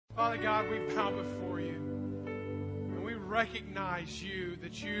Father God, we bow before you. And we recognize you,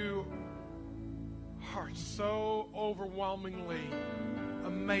 that you are so overwhelmingly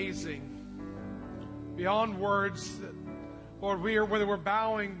amazing. Beyond words, that, Lord, whether we're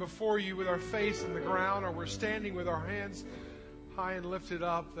bowing before you with our face in the ground or we're standing with our hands high and lifted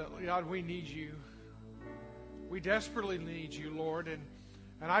up, that, God, we need you. We desperately need you, Lord. And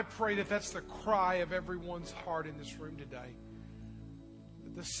I pray that that's the cry of everyone's heart in this room today.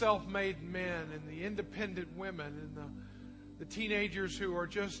 That the self-made men and the independent women and the teenagers who are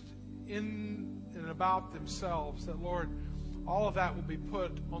just in and about themselves, that, Lord, all of that will be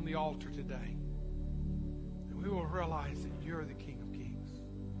put on the altar today. And we will realize that you're the King of Kings,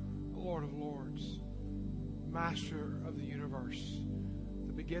 the Lord of Lords, Master of the universe,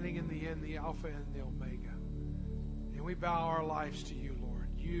 the beginning and the end, the Alpha and the Omega. And we bow our lives to you, Lord.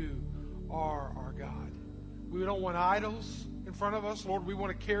 You are our God. We don't want idols in front of us. Lord, we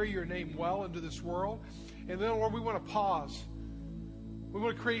want to carry your name well into this world. And then, Lord, we want to pause. We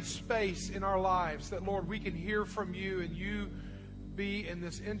want to create space in our lives that, Lord, we can hear from you and you be in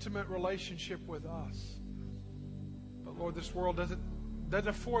this intimate relationship with us. But, Lord, this world doesn't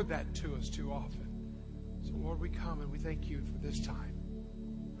afford that to us too often. So, Lord, we come and we thank you for this time.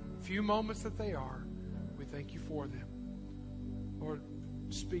 Few moments that they are, we thank you for them. Lord,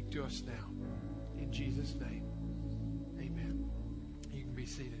 speak to us now. In Jesus' name, amen. You can be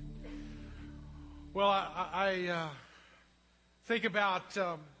seated. Well, I think about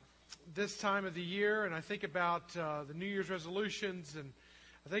this time of the year, and I think about the New Year's resolutions, and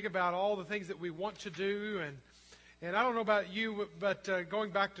I think about all the things that we want to do, and I don't know about you, but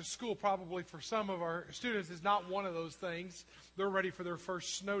going back to school probably for some of our students is not one of those things. They're ready for their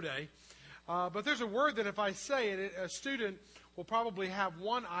first snow day. But there's a word that if I say it, a student will probably have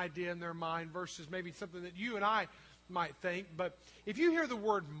one idea in their mind versus maybe something that you and I might think. But if you hear the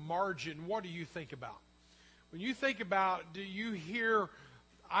word margin, what do you think about? When you think about, do you hear,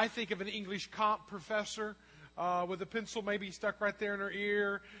 I think of an English comp professor with a pencil maybe stuck right there in her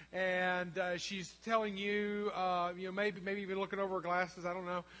ear, and she's telling you, maybe even looking over her glasses, I don't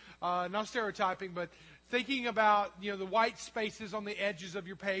know, not stereotyping, but thinking about, the white spaces on the edges of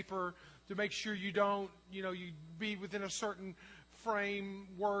your paper to make sure you don't, you be within a certain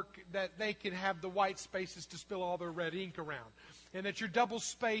framework that they can have the white spaces to spill all their red ink around. And that you're double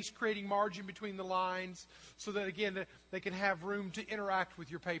spaced, creating margin between the lines so that, again, they can have room to interact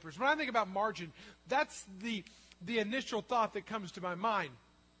with your papers. When I think about margin, that's the initial thought that comes to my mind.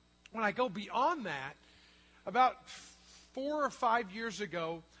 When I go beyond that, about 4 or 5 years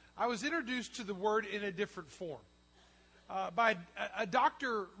ago, I was introduced to the word in a different form by a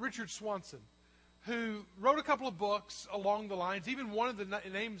Dr. Richard Swanson, who wrote a couple of books along the lines. Even one of the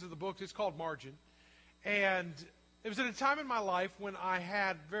names of the books is called Margin. And it was at a time in my life when I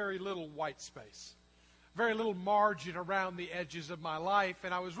had very little white space, very little margin around the edges of my life,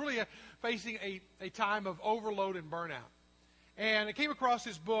 and I was really facing a time of overload and burnout. And I came across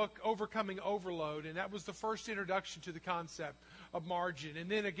this book, Overcoming Overload, and that was the first introduction to the concept of margin. And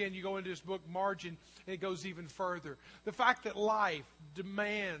then again, you go into this book, Margin, and it goes even further. The fact that life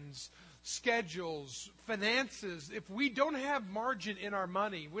demands schedules, finances. If we don't have margin in our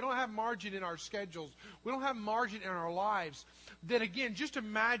money, we don't have margin in our schedules, we don't have margin in our lives, then again, just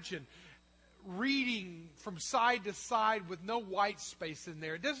imagine reading from side to side with no white space in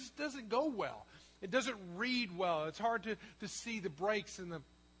there. It doesn't go well. It doesn't read well. It's hard to see the breaks and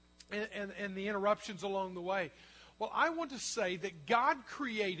the interruptions along the way. Well, I want to say that God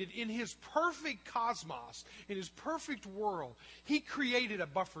created in His perfect cosmos, in His perfect world, He created a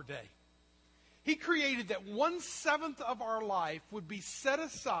buffer day. He created that 1/7 of our life would be set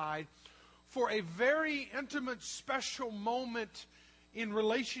aside for a very intimate, special moment in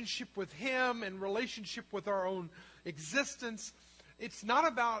relationship with Him and relationship with our own existence. It's not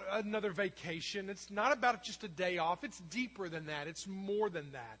about another vacation. It's not about just a day off. It's deeper than that. It's more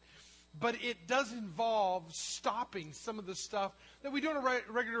than that. But it does involve stopping some of the stuff that we do in a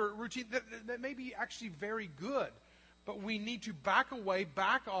regular routine that may be actually very good. But we need to back away,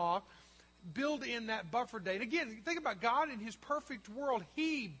 back off, build in that buffer day. And again, think about God in His perfect world.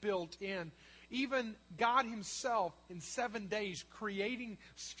 He built in, even God Himself in 7 days,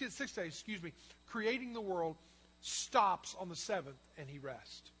 6 days, creating the world, stops on the 7th and He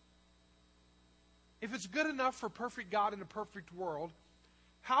rests. If it's good enough for perfect God in a perfect world,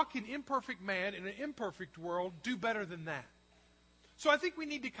 how can imperfect man in an imperfect world do better than that? So I think we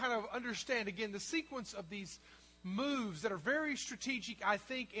need to kind of understand, again, the sequence of these moves that are very strategic, I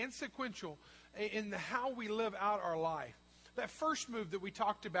think, and sequential in how we live out our life. That first move that we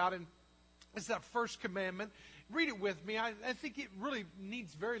talked about is that first commandment. read it with me. I think it really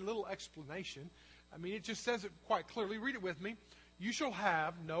needs very little explanation. I mean, it just says it quite clearly. Read it with me. You shall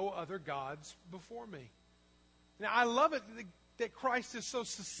have no other gods before me. Now, I love it that Christ is so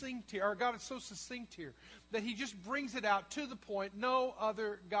succinct here, or God is so succinct here, that he just brings it out to the point, no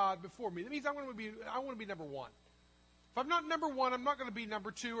other God before me. That means I want to be number one. If I'm not number one, I'm not going to be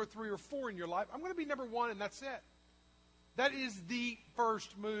number 2 or 3 or 4 in your life. I'm going to be number 1, and that's it. That is the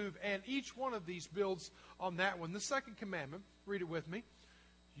first move, and each one of these builds on that one. The second commandment, read it with me.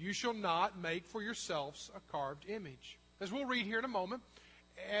 You shall not make for yourselves a carved image. As we'll read here in a moment,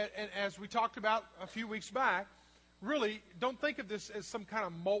 and as we talked about a few weeks back, really, don't think of this as some kind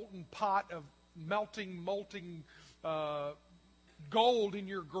of molten pot of molting gold in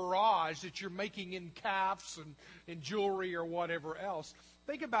your garage that you're making in calves and jewelry or whatever else.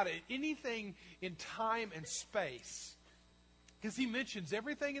 Think about it. Anything in time and space. Because he mentions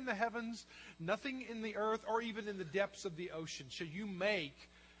everything in the heavens, nothing in the earth, or even in the depths of the ocean shall you make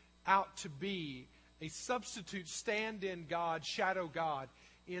out to be a substitute stand-in God, shadow God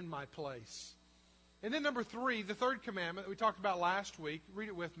in my place. And then number 3, the third commandment that we talked about last week, read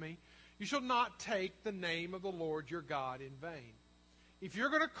it with me. You shall not take the name of the Lord your God in vain. If you're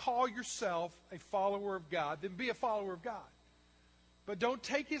going to call yourself a follower of God, then be a follower of God. But don't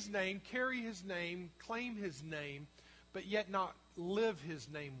take his name, carry his name, claim his name, but yet not live his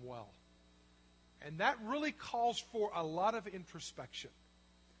name well. And that really calls for a lot of introspection.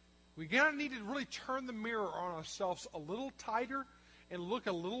 We're going to need to really turn the mirror on ourselves a little tighter and look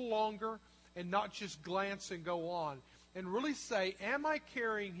a little longer and not just glance and go on. And really say, am I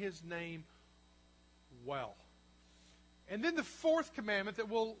carrying his name well? And then the fourth commandment that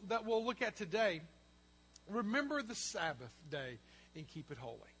we'll look at today, remember the Sabbath day and keep it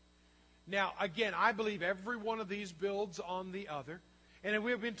holy. Now, again, I believe every one of these builds on the other. And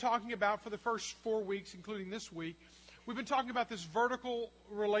we have been talking about for the first 4 weeks, including this week, we've been talking about this vertical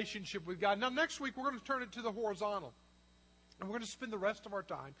relationship with God. Now, next week, we're going to turn it to the horizontal. And we're going to spend the rest of our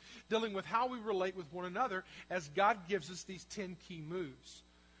time dealing with how we relate with one another as God gives us these 10 key moves.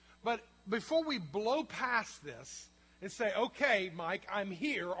 But before we blow past this and say, okay, Mike, I'm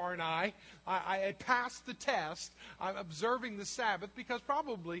here, aren't I? I passed the test. I'm observing the Sabbath, because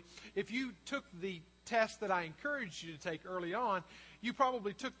probably if you took the test that I encouraged you to take early on, you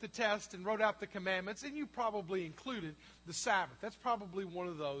probably took the test and wrote out the commandments, and you probably included the Sabbath. That's probably one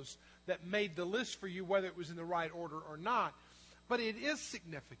of those that made the list for you, whether it was in the right order or not. But it is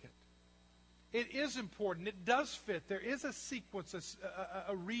significant. It is important. It does fit. There is a sequence,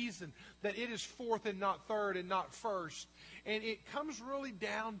 a reason that it is fourth and not third and not first. And it comes really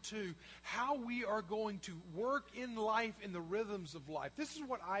down to how we are going to work in life, in the rhythms of life. This is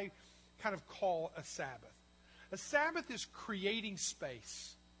what I kind of call a Sabbath. A Sabbath is creating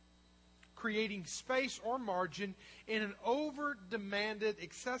space. Creating space or margin in an over-demanded,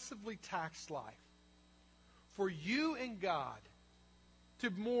 excessively taxed life. For you and God to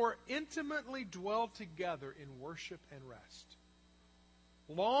more intimately dwell together in worship and rest.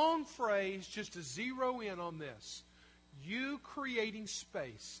 Long phrase, just to zero in on this. You creating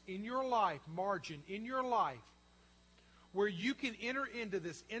space in your life, margin in your life, where you can enter into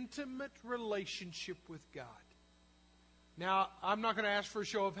this intimate relationship with God. Now, I'm not going to ask for a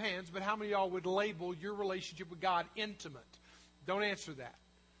show of hands, but how many of y'all would label your relationship with God intimate? Don't answer that.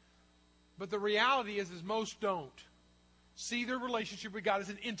 But the reality is most don't see their relationship with God as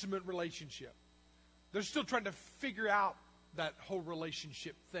an intimate relationship. They're still trying to figure out that whole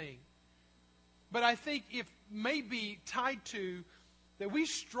relationship thing. But I think it may be tied to that we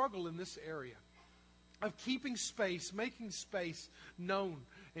struggle in this area of keeping space, making space known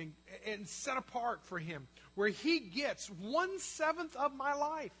and set apart for Him, where He gets 1/7 of my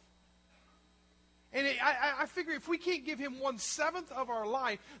life. And I figure if we can't give Him 1/7 of our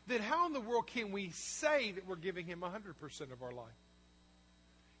life, then how in the world can we say that we're giving Him 100% of our life?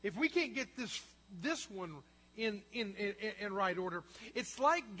 If we can't get this one in right order, it's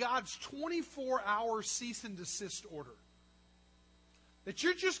like God's 24-hour cease and desist order. That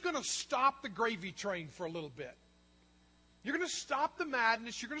you're just going to stop the gravy train for a little bit. You're going to stop the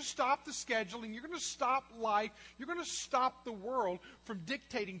madness. You're going to stop the scheduling. You're going to stop life. You're going to stop the world from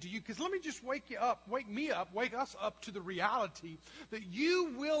dictating to you. Because let me just wake us up to the reality that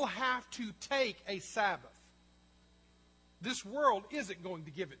you will have to take a Sabbath. This world isn't going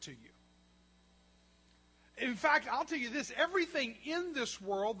to give it to you. In fact, I'll tell you this, everything in this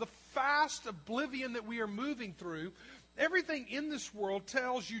world, the fast oblivion that we are moving through, everything in this world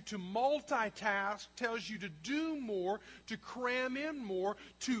tells you to multitask, tells you to do more, to cram in more,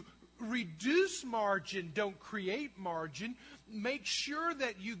 to reduce margin, don't create margin. Make sure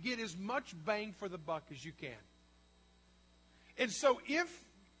that you get as much bang for the buck as you can. And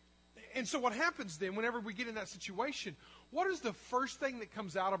so what happens then whenever we get in that situation, what is the first thing that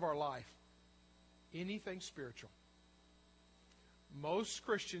comes out of our life? Anything spiritual. Most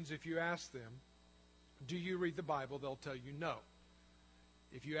Christians, if you ask them, do you read the Bible? They'll tell you no.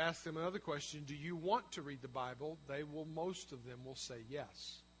 If you ask them another question, do you want to read the Bible? Most of them will say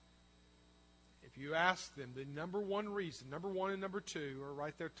yes. If you ask them, the number one reason, number one and number two are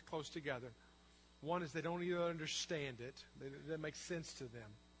right there close together. One is they don't either understand it. That makes sense to them.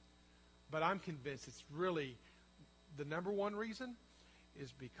 But I'm convinced it's really the number one reason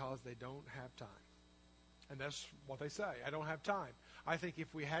is because they don't have time. And that's what they say. I don't have time. I think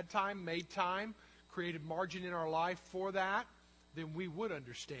if we had time, made time, created margin in our life for that, then we would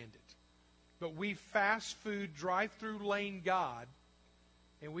understand it. But we fast food, drive-through lane God,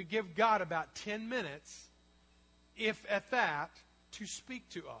 and we give God about 10 minutes, if at that, to speak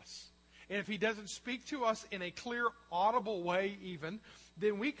to us. And if He doesn't speak to us in a clear, audible way even,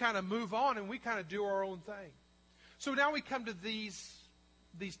 then we kind of move on and we kind of do our own thing. So now we come to these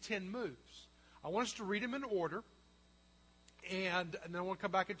 10 moves. I want us to read them in order, and then I want to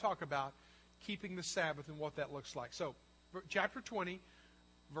come back and talk about keeping the Sabbath and what that looks like. So, chapter 20,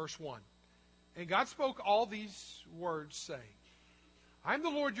 verse 1. And God spoke all these words, saying, I am the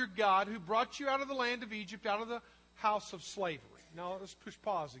Lord your God who brought you out of the land of Egypt, out of the house of slavery. Now, let's push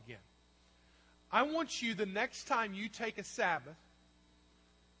pause again. I want you, the next time you take a Sabbath,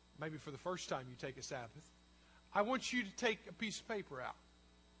 maybe for the first time you take a Sabbath, I want you to take a piece of paper out.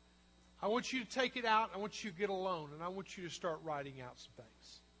 I want you to take it out. I want you to get alone, and I want you to start writing out some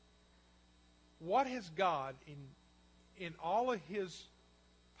things. What has God, in all of His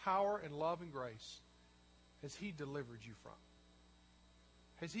power and love and grace, has He delivered you from?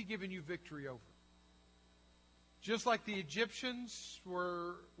 Has He given you victory over? Just like the Egyptians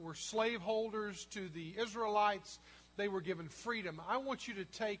were slaveholders to the Israelites, they were given freedom. I want you to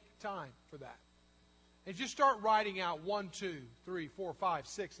take time for that. And just start writing out 1, 2, 3, 4, 5,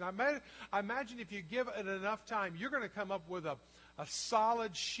 6. And I imagine if you give it enough time, you're going to come up with a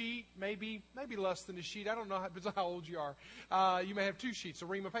solid sheet, maybe less than a sheet. I don't know. It depends on how old you are. You may have 2 sheets, a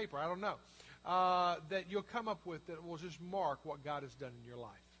ream of paper. I don't know. That you'll come up with that will just mark what God has done in your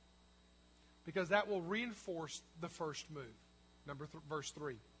life. Because that will reinforce the first move. Verse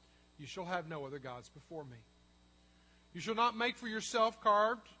 3. You shall have no other gods before me. You shall not make for yourself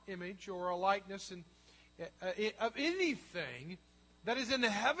carved image or a likeness of anything that is in the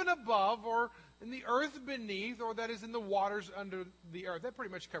heaven above or in the earth beneath or that is in the waters under the earth. That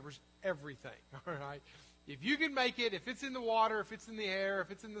pretty much covers everything. All right. If you can make it, if it's in the water, if it's in the air, if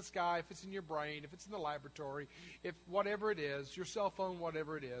it's in the sky, if it's in your brain, if it's in the laboratory, if whatever it is, your cell phone,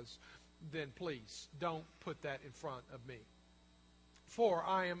 whatever it is, then please don't put that in front of me. For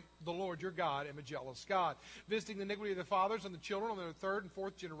I am the Lord your God, am a jealous God, visiting the iniquity of the fathers on the children on their third and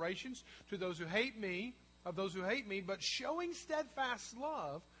fourth generations, to those who hate me, but showing steadfast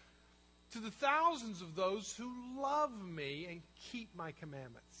love to the thousands of those who love me and keep my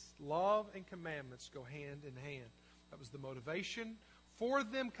commandments. Love and commandments go hand in hand. That was the motivation for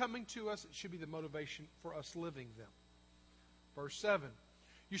them coming to us. It should be the motivation for us living them. Verse 7.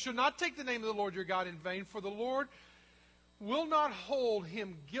 You shall not take the name of the Lord your God in vain, for the Lord will not hold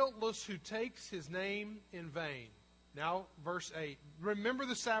him guiltless who takes his name in vain. Now, verse 8. Remember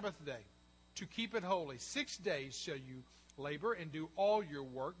the Sabbath day, to keep it holy. 6 days shall you labor and do all your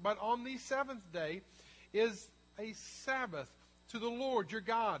work, but on the seventh day is a Sabbath to the Lord your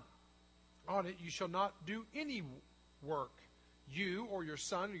God. On it you shall not do any work. You or your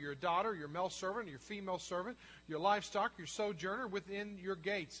son or your daughter, or your male servant or your female servant, your livestock, your sojourner within your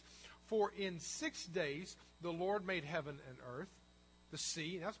gates. For in 6 days the Lord made heaven and earth, the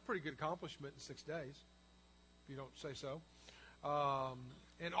sea. That's a pretty good accomplishment in 6 days, if you don't say so.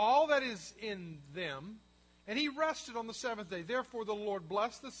 And all that is in them. And he rested on the seventh day. Therefore the Lord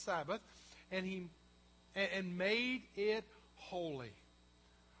blessed the Sabbath and made it holy.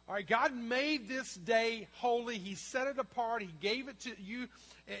 All right, God made this day holy. He set it apart. He gave it to you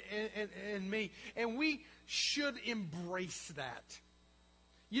and me. And we should embrace that.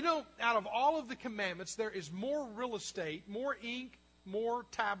 You know, out of all of the commandments, there is more real estate, more ink, more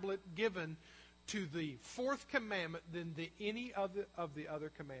tablet given to the fourth commandment than any other of the other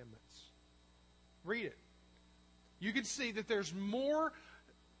commandments. Read it. You can see that there's more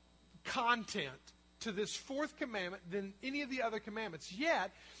content to this fourth commandment than any of the other commandments.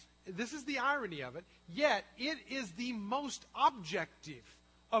 Yet, this is the irony of it, yet it is the most objective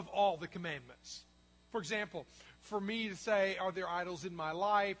of all the commandments. For example, for me to say, are there idols in my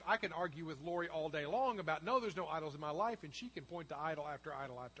life? I can argue with Lori all day long about, no, there's no idols in my life, and she can point to idol after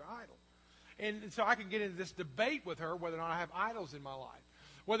idol after idol. And so I can get into this debate with her whether or not I have idols in my life,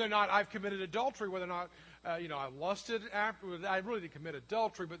 whether or not I've committed adultery, whether or not I lusted after. I really didn't commit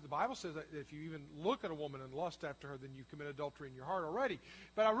adultery, but the Bible says that if you even look at a woman and lust after her, then you've committed adultery in your heart already.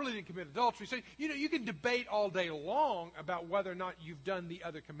 But I really didn't commit adultery. So you can debate all day long about whether or not you've done the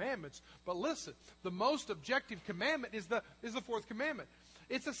other commandments. But listen, the most objective commandment is the fourth commandment.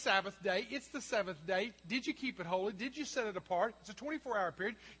 It's a Sabbath day. It's the seventh day. Did you keep it holy? Did you set it apart? It's a 24-hour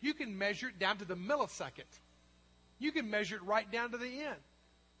period. You can measure it down to the millisecond. You can measure it right down to the end.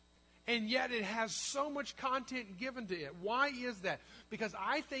 And yet it has so much content given to it. Why is that? Because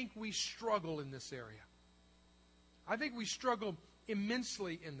I think we struggle in this area. I think we struggle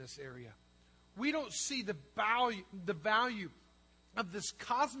immensely in this area. We don't see the value of this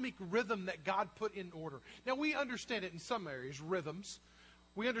cosmic rhythm that God put in order. Now, we understand it in some areas, rhythms.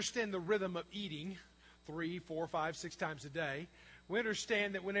 We understand the rhythm of eating 3, 4, 5, 6 times a day. We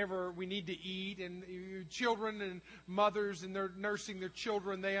understand that whenever we need to eat, and children and mothers and they're nursing their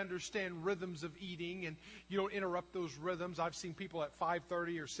children, they understand rhythms of eating, and you don't interrupt those rhythms. I've seen people at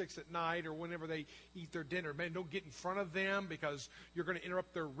 5:30 or 6 at night or whenever they eat their dinner. Man, don't get in front of them because you're going to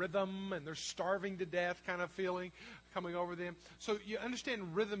interrupt their rhythm, and they're starving to death kind of feeling coming over them. So you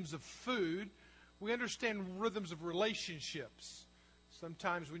understand rhythms of food. We understand rhythms of relationships.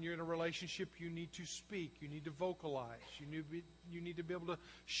 Sometimes when you're in a relationship, you need to speak. You need to vocalize. You need to be able to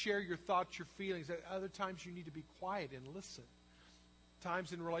share your thoughts, your feelings. At other times, you need to be quiet and listen.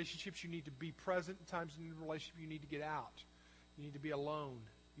 Times in relationships, you need to be present. Times in a relationship, you need to get out. You need to be alone.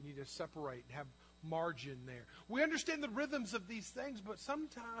 You need to separate and have margin there. We understand the rhythms of these things, but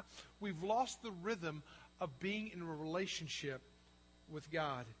sometimes we've lost the rhythm of being in a relationship with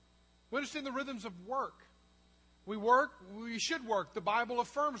God. We understand the rhythms of work. We work, we should work. The Bible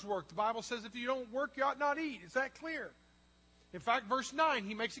affirms work. The Bible says if you don't work, you ought not eat. Is that clear? In fact, verse 9,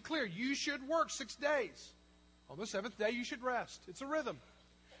 he makes it clear. You should work 6 days. On the seventh day, you should rest. It's a rhythm.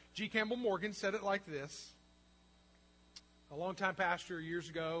 G. Campbell Morgan said it like this. A longtime pastor years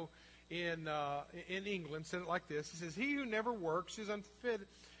ago in England said it like this. He says, he who never works is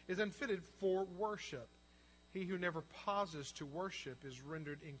unfitted for worship. He who never pauses to worship is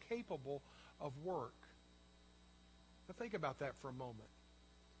rendered incapable of work. Now think about that for a moment.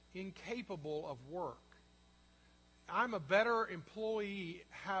 Incapable of work. I'm a better employee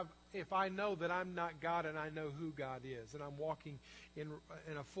if I know that I'm not God and I know who God is, and I'm walking in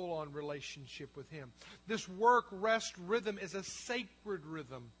a full-on relationship with Him. This work-rest rhythm is a sacred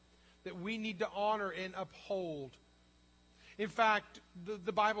rhythm that we need to honor and uphold. In fact,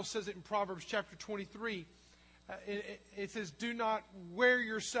 the Bible says it in Proverbs chapter 23. It says, do not wear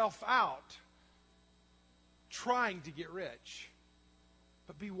yourself out trying to get rich,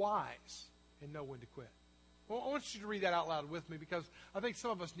 but be wise and know when to quit. Well, I want you to read that out loud with me because I think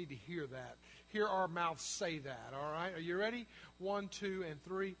some of us need to hear that. Hear our mouths say that, all right? Are you ready? 1, 2, and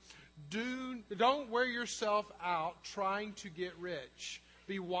 3. Don't wear yourself out trying to get rich.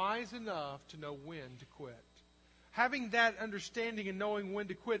 Be wise enough to know when to quit. Having that understanding and knowing when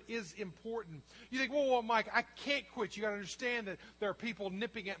to quit is important. You think, well, Mike, I can't quit. You got to understand that there are people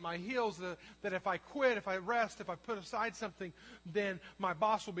nipping at my heels, that if I quit, if I rest, if I put aside something, then my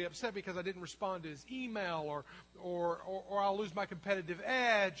boss will be upset because I didn't respond to his email, or I'll lose my competitive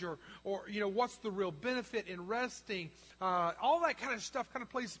edge, or what's the real benefit in resting? All that kind of stuff kind of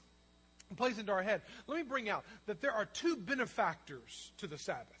plays into our head. Let me bring out that there are 2 benefactors to the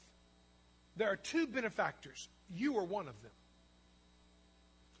Sabbath. There are 2 benefactors. You are one of them.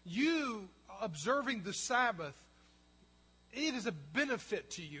 You observing the Sabbath, it is a benefit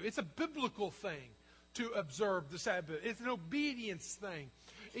to you. It's a biblical thing to observe the Sabbath. It's an obedience thing.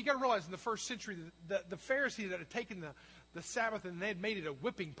 You got to realize in the first century, the Pharisees that had taken the Sabbath and they had made it a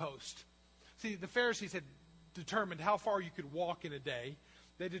whipping post. See, the Pharisees had determined how far you could walk in a day.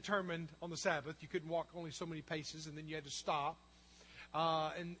 They determined on the Sabbath you couldn't walk only so many paces, and then you had to stop.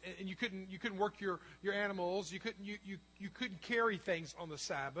 And you couldn't work your animals. You couldn't carry things on the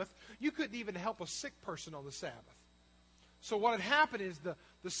Sabbath. You couldn't even help a sick person on the Sabbath. So what had happened is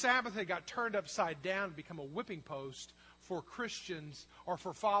the Sabbath had got turned upside down and become a whipping post for Christians or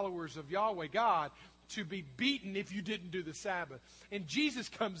for followers of Yahweh God to be beaten if you didn't do the Sabbath. And Jesus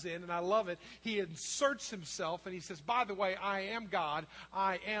comes in, and I love it. He inserts himself, and he says, by the way, I am God.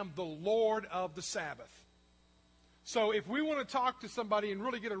 I am the Lord of the Sabbath. So if we want to talk to somebody and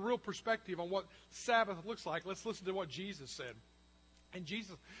really get a real perspective on what Sabbath looks like, let's listen to what Jesus said. And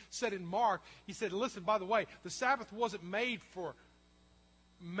Jesus said in Mark, he said, listen, by the way, the Sabbath wasn't made for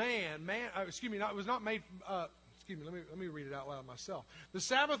man. It was not made, let me read it out loud myself. The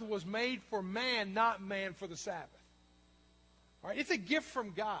Sabbath was made for man, not man for the Sabbath. All right, it's a gift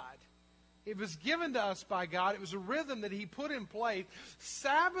from God. It was given to us by God. It was a rhythm that He put in place.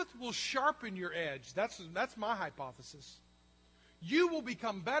 Sabbath will sharpen your edge. That's my hypothesis. You will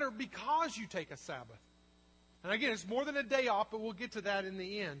become better because you take a Sabbath. And again, it's more than a day off, but we'll get to that in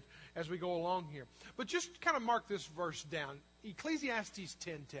the end as we go along here. But just kind of mark this verse down. Ecclesiastes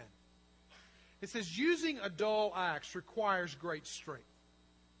 10:10. It says, using a dull axe requires great strength.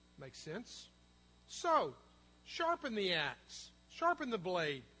 Makes sense? So, sharpen the axe. Sharpen the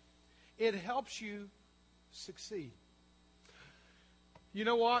blade. It helps you succeed. You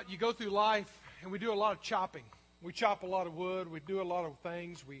know what? You go through life and we do a lot of chopping. We chop a lot of wood. We do a lot of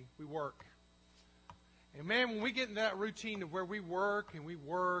things. We work. And man, when we get into that routine of where we work and we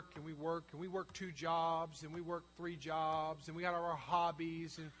work and we work and we work 2 jobs and we work 3 jobs and we got our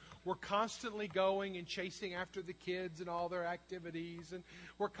hobbies and we're constantly going and chasing after the kids and all their activities and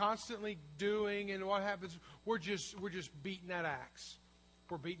we're constantly doing, and what happens, we're just beating that axe.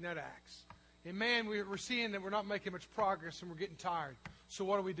 We're beating that axe. And man, we're seeing that we're not making much progress and we're getting tired. So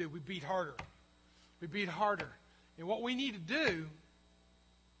what do? We beat harder. We beat harder. And what we need to do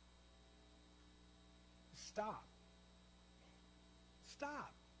is stop.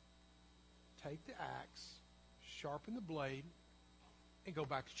 Stop. Take the axe, sharpen the blade, and go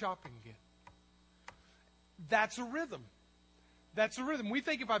back to chopping again. That's a rhythm. That's a rhythm. We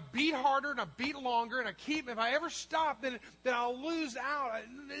think if I beat harder and I beat longer and if I ever stop, then I'll lose out.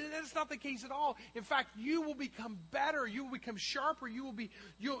 That's not the case at all. In fact, you will become better. You will become sharper.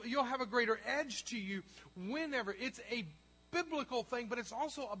 You'll have a greater edge to you whenever. It's a biblical thing, but it's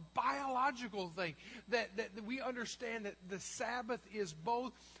also a biological thing. That we understand that the Sabbath is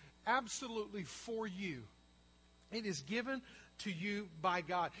both absolutely for you. It is given to you by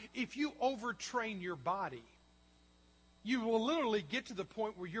God. If you overtrain your body, you will literally get to the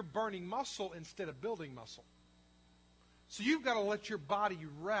point where you're burning muscle instead of building muscle. So you've got to let your body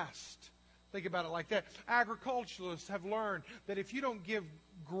rest. Think about it like that. Agriculturalists have learned that if you don't give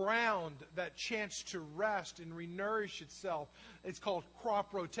ground that chance to rest and renourish itself, it's called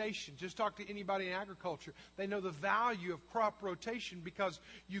crop rotation. Just talk to anybody in agriculture. They know the value of crop rotation because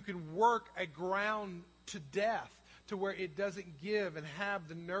you can work a ground to death, to where it doesn't give and have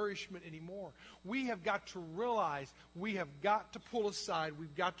the nourishment anymore. We have got to realize we have got to pull aside.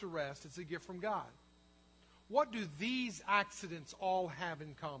 We've got to rest. It's a gift from God. What do these accidents all have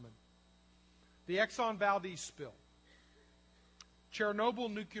in common? The Exxon Valdez spill,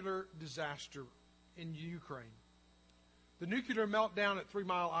 Chernobyl nuclear disaster in Ukraine, the nuclear meltdown at 3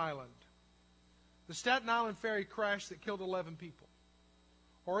 Mile Island, the Staten Island ferry crash that killed 11 people,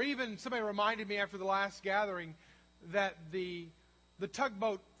 or even somebody reminded me after the last gathering that the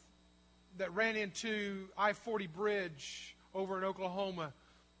tugboat that ran into I-40 bridge over in Oklahoma,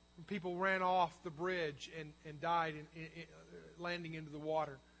 people ran off the bridge and died landing into the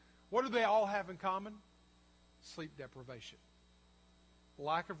water. What do they all have in common? Sleep deprivation.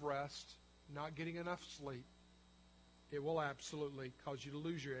 Lack of rest, not getting enough sleep. It will absolutely cause you to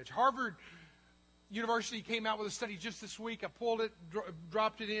lose your edge. Harvard University came out with a study just this week. I pulled it,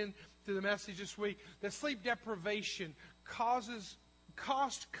 dropped it in to the message this week. That sleep deprivation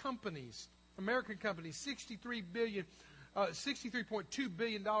cost companies, American companies, $63.2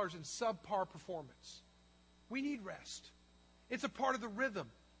 billion in subpar performance. We need rest. It's a part of the rhythm.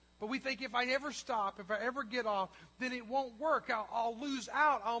 But we think if I ever stop, if I ever get off, then it won't work. I'll lose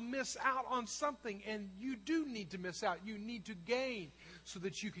out. I'll miss out on something. And you do need to miss out. You need to gain so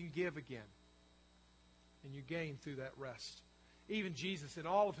that you can give again. And you gain through that rest. Even Jesus, in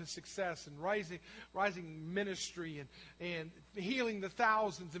all of his success and rising ministry and healing the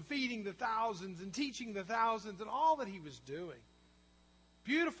thousands and feeding the thousands and teaching the thousands and all that he was doing.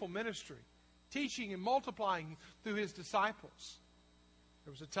 Beautiful ministry. Teaching and multiplying through his disciples.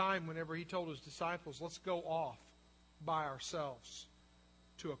 There was a time whenever he told his disciples, let's go off by ourselves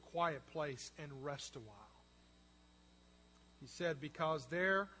to a quiet place and rest a while. He said because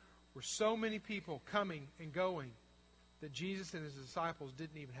there were so many people coming and going that Jesus and his disciples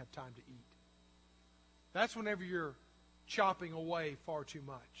didn't even have time to eat. That's whenever you're chopping away far too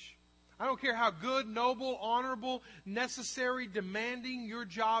much. I don't care how good, noble, honorable, necessary, demanding your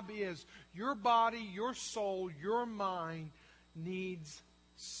job is. Your body, your soul, your mind needs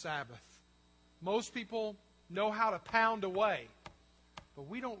Sabbath. Most people know how to pound away, but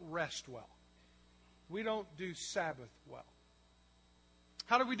we don't rest well. We don't do Sabbath well.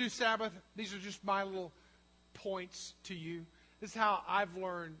 How do we do Sabbath? These are just my little points to you. This is how I've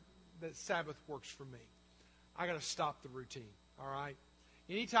learned that Sabbath works for me. I got to stop the routine, all right?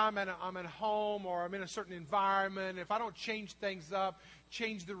 Anytime I'm at home or I'm in a certain environment, if I don't change things up,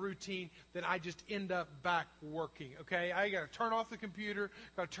 change the routine, then I just end up back working, okay? I got to turn off the computer,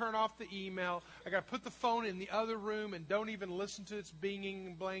 got to turn off the email, I got to put the phone in the other room and don't even listen to its binging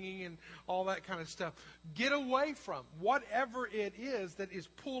and blanging and all that kind of stuff. Get away from whatever it is that is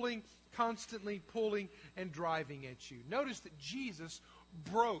constantly pulling and driving at you. Notice that Jesus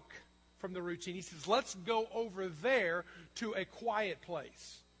broke from the routine. He says, let's go over there to a quiet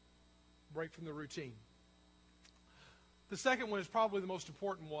place. Break from the routine. The second one is probably the most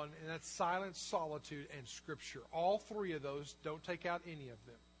important one, and that's silence, solitude, and Scripture. All three of those, don't take out any of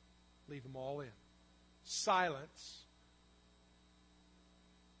them. Leave them all in. Silence,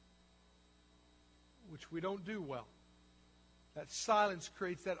 which we don't do well. That silence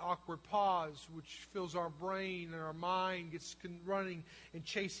creates that awkward pause, which fills our brain and our mind gets running and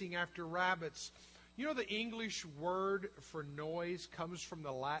chasing after rabbits. You know, the English word for noise comes from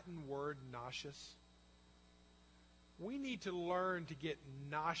the Latin word nauseous. We need to learn to get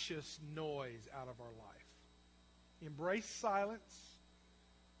nauseous noise out of our life. Embrace silence.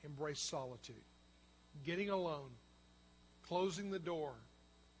 Embrace solitude. Getting alone. Closing the door.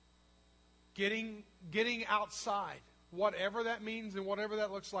 Getting outside. Whatever that means and whatever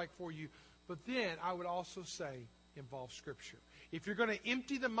that looks like for you. But then I would also say involve Scripture. If you're going to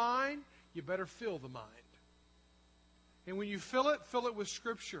empty the mind, you better fill the mind. And when you fill it with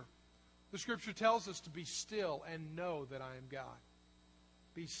Scripture. The Scripture tells us to be still and know that I am God.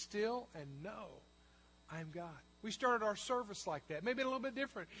 Be still and know I am God. We started our service like that. Maybe a little bit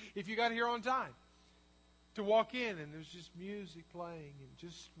different if you got here on time. To walk in and there's just music playing and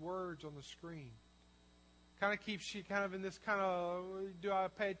just words on the screen. Kind of keeps you kind of in this kind of, do I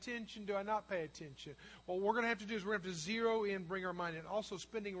pay attention? Do I not pay attention? What we're going to have to do is we're going to have to zero in, bring our mind in. Also,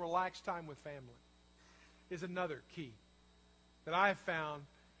 spending relaxed time with family is another key that I have found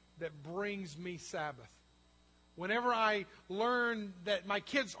that brings me Sabbath. Whenever I learn that my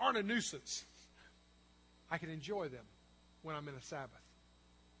kids aren't a nuisance, I can enjoy them when I'm in a Sabbath.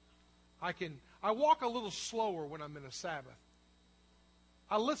 I walk a little slower when I'm in a Sabbath.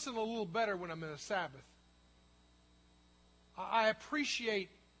 I listen a little better when I'm in a Sabbath. I appreciate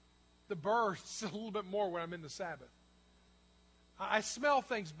the birds a little bit more when I'm in the Sabbath. I smell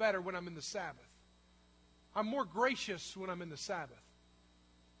things better when I'm in the Sabbath. I'm more gracious when I'm in the Sabbath.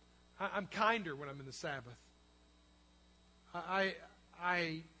 I'm kinder when I'm in the Sabbath. I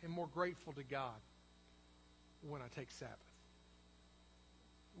am more grateful to God when I take Sabbath.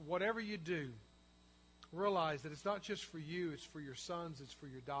 Whatever you do, realize that it's not just for you, it's for your sons, it's for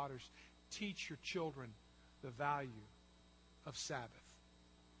your daughters. Teach your children the value of Sabbath.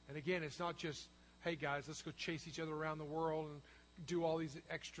 And again, it's not just, hey guys, let's go chase each other around the world and do all these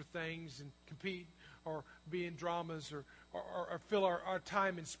extra things and compete or be in dramas or fill our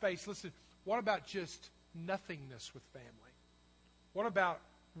time and space. Listen, what about just nothingness with family? What about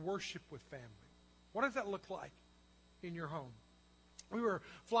worship with family? What does that look like in your home? We were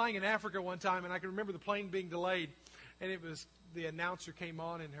flying in Africa one time, and I can remember the plane being delayed, and it was the announcer came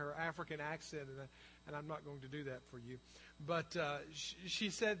on in her African accent, and I'm not going to do that for you. But she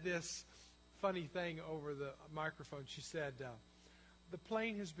said this funny thing over the microphone. She said, the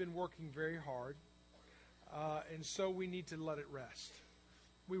plane has been working very hard, and so we need to let it rest.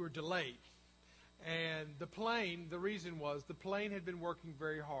 We were delayed. And the reason was the plane had been working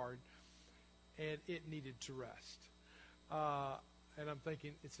very hard, and it needed to rest. And I'm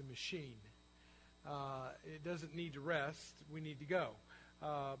thinking, it's a machine. It doesn't need to rest. We need to go.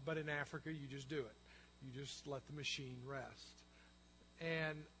 But in Africa, you just do it. You just let the machine rest.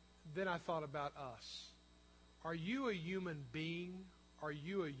 And then I thought about us. Are you a human being? Are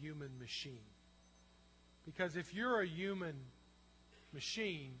you a human machine? Because if you're a human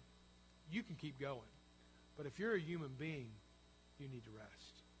machine, you can keep going. But if you're a human being, you need to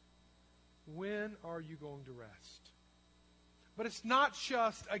rest. When are you going to rest? But it's not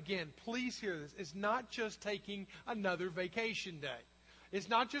just, again, please hear this, it's not just taking another vacation day. It's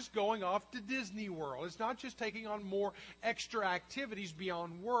not just going off to Disney World. It's not just taking on more extra activities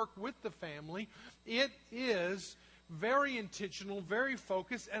beyond work with the family. It is very intentional, very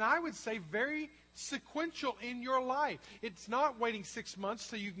focused, and I would say very sequential in your life. It's not waiting 6 months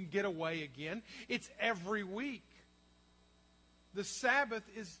so you can get away again. It's every week. The Sabbath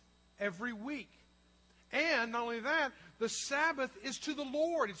is every week. And not only that, the Sabbath is to the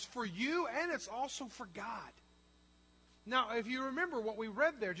Lord. It's for you and it's also for God. Now, if you remember what we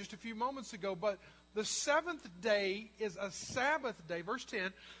read there just a few moments ago, but the seventh day is a Sabbath day, verse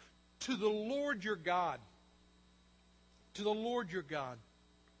 10, to the Lord your God. To the Lord your God.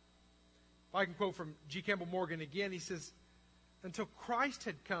 If I can quote from G. Campbell Morgan again, he says, until Christ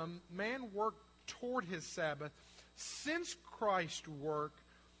had come, man worked toward his Sabbath. Since Christ's work,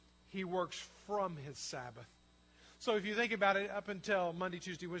 he works from his Sabbath. So if you think about it, up until Monday,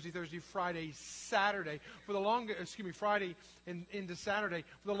 Tuesday, Wednesday, Thursday, Friday, Saturday, Friday and into Saturday,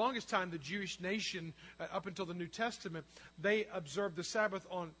 for the longest time, the Jewish nation, up until the New Testament, they observed the Sabbath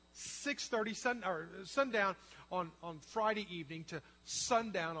on 6:30 sundown on Friday evening to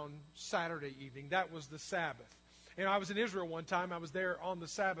sundown on Saturday evening. That was the Sabbath. And I was in Israel one time. I was there on the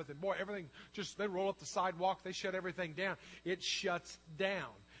Sabbath, and boy, everything they roll up the sidewalk, they shut everything down. It shuts down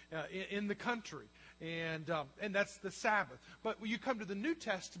in the country. And that's the Sabbath. But when you come to the New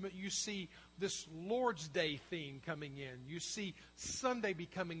Testament, you see this Lord's Day theme coming in. You see Sunday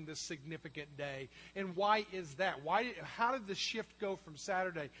becoming the significant day. And why is that? How did the shift go from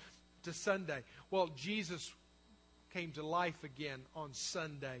Saturday to Sunday? Well, Jesus came to life again on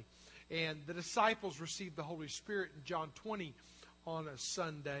Sunday. And the disciples received the Holy Spirit in John 20 on a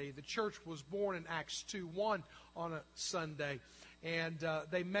Sunday. The church was born in Acts 2:1 on a Sunday. And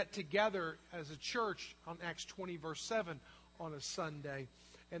they met together as a church on Acts 20, verse 7 on a Sunday.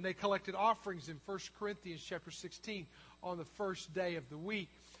 And they collected offerings in 1 Corinthians chapter 16 on the first day of the week.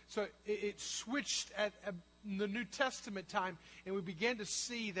 So it switched at the New Testament time, and we began to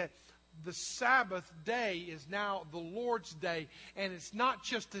see that the Sabbath day is now the Lord's day. And it's not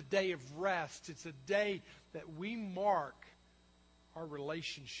just a day of rest. It's a day that we mark our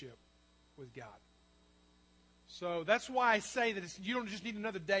relationship with God. So that's why I say that you don't just need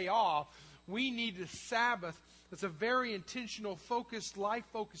another day off. We need a Sabbath that's a very intentional, focused,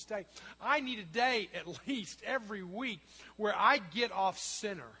 life-focused day. I need a day at least every week where I get off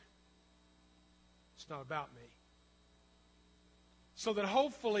center. It's not about me. So that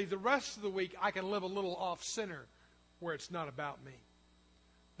hopefully the rest of the week I can live a little off center where it's not about me.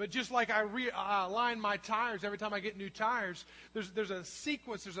 But just like I align my tires every time I get new tires, there's a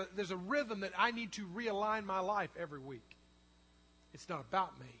sequence, there's a rhythm that I need to realign my life every week. It's not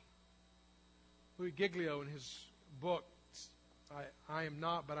about me. Louis Giglio in his book, I am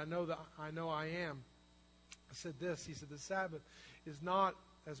not, but I know I am, said this. He said, the Sabbath is not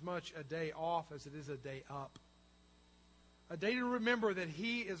as much a day off as it is a day up. A day to remember that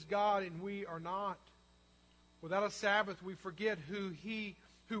He is God and we are not. Without a Sabbath, we forget who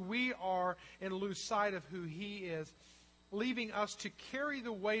we are and lose sight of who He is, leaving us to carry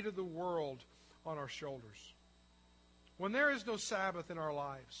the weight of the world on our shoulders. When there is no Sabbath in our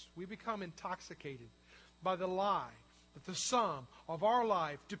lives, we become intoxicated by the lie that the sum of our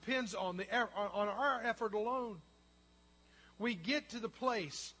life depends on our effort alone. We get to the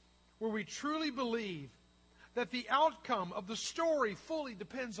place where we truly believe that the outcome of the story fully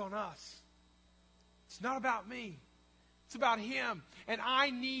depends on us. It's not about me. It's about Him. And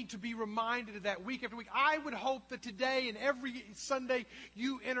I need to be reminded of that week after week. I would hope that today and every Sunday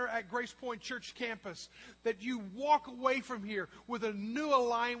you enter at Grace Point Church campus, that you walk away from here with a new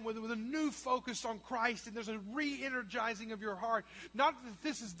alignment, with a new focus on Christ, and there's a re-energizing of your heart. Not that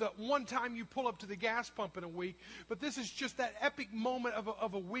this is the one time you pull up to the gas pump in a week, but this is just that epic moment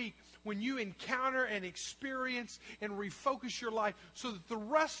of a week when you encounter and experience and refocus your life so that the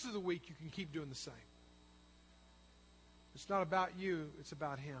rest of the week you can keep doing the same. It's not about you, it's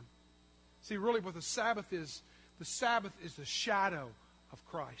about Him. See, really what the Sabbath is the shadow of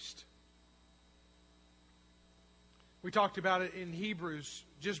Christ. We talked about it in Hebrews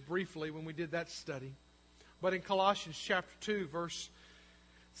just briefly when we did that study. But in Colossians chapter 2, verse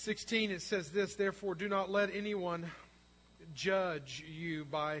 16, it says this, therefore do not let anyone judge you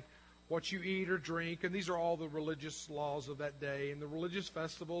by what you eat or drink. And these are all the religious laws of that day, and the religious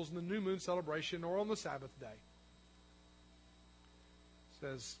festivals, and the new moon celebration, or on the Sabbath day.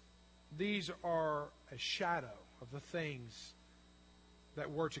 Says, these are a shadow of the things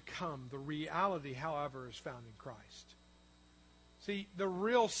that were to come. The reality, however, is found in Christ. See, the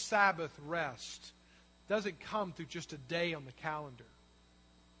real Sabbath rest doesn't come through just a day on the calendar,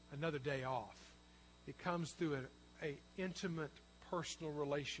 another day off. It comes through an intimate, personal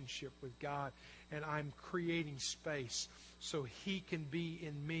relationship with God, and I'm creating space so He can be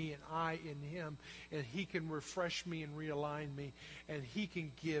in me and I in Him, and He can refresh me and realign me, and He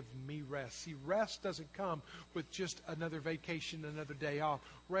can give me rest. See, rest doesn't come with just another vacation, another day off.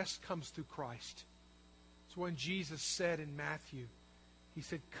 Rest comes through Christ. It's when Jesus said in Matthew, He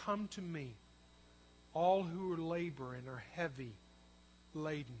said, come to me, all who are labor and are heavy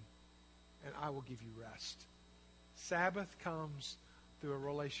laden, and I will give you rest. Sabbath comes through a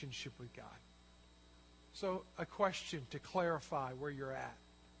relationship with God. So a question to clarify where you're at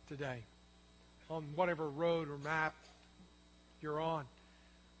today, on whatever road or map you're on.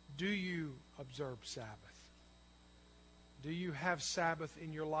 Do you observe Sabbath? Do you have Sabbath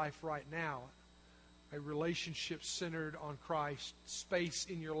in your life right now? A relationship centered on Christ, space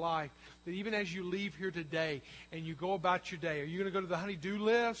in your life that even as you leave here today and you go about your day, are you going to go to the honey-do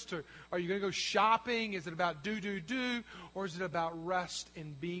list, or are you going to go shopping? Is it about do, or is it about rest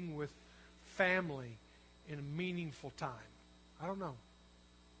and being with family in a meaningful time? I don't know.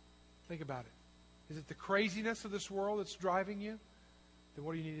 Think about it. Is it the craziness of this world that's driving you? Then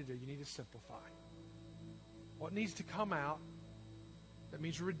what do you need to do? You need to simplify. What needs to come out? That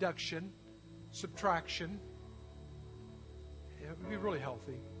means reduction, subtraction. It would be really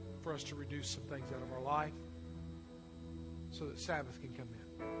healthy for us to reduce some things out of our life so that Sabbath can come in.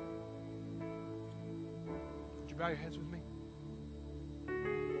 Would you bow your heads with me?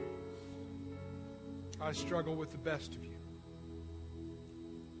 I struggle with the best of you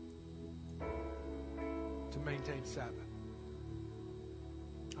to maintain Sabbath.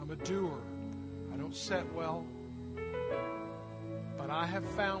 I'm a doer. I don't set well. But I have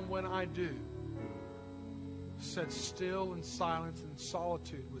found when I do, sit still in silence and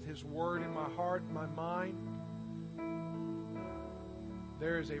solitude with His Word in my heart and my mind,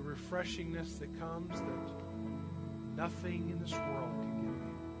 there is a refreshingness that comes that nothing in this world can give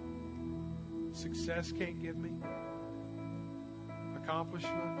me. Success can't give me.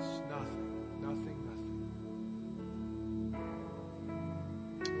 Accomplishments, nothing.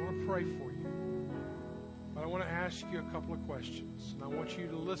 I want to pray for you. But I want to ask you a couple of questions. And I want you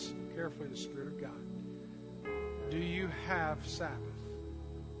to listen carefully to the Spirit of God. Do you have Sabbath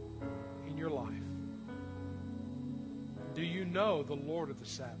in your life? Do you know the Lord of the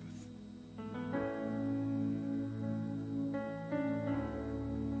Sabbath?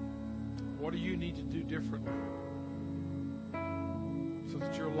 What do you need to do differently so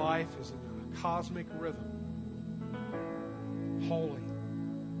that your life is in a cosmic rhythm, holy,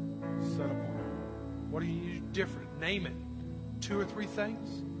 set apart? What do you do different? Name it. 2 or 3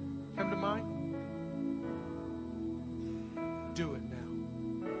 things come to mind. Do it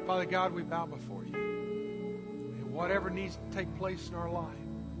now. Father God, we bow before you. And whatever needs to take place in our life,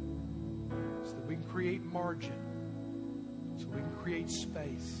 so that we can create margin, so we can create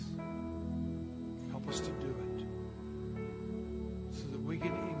space, help us to do it, so that we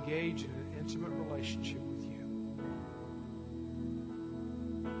can engage in an intimate relationship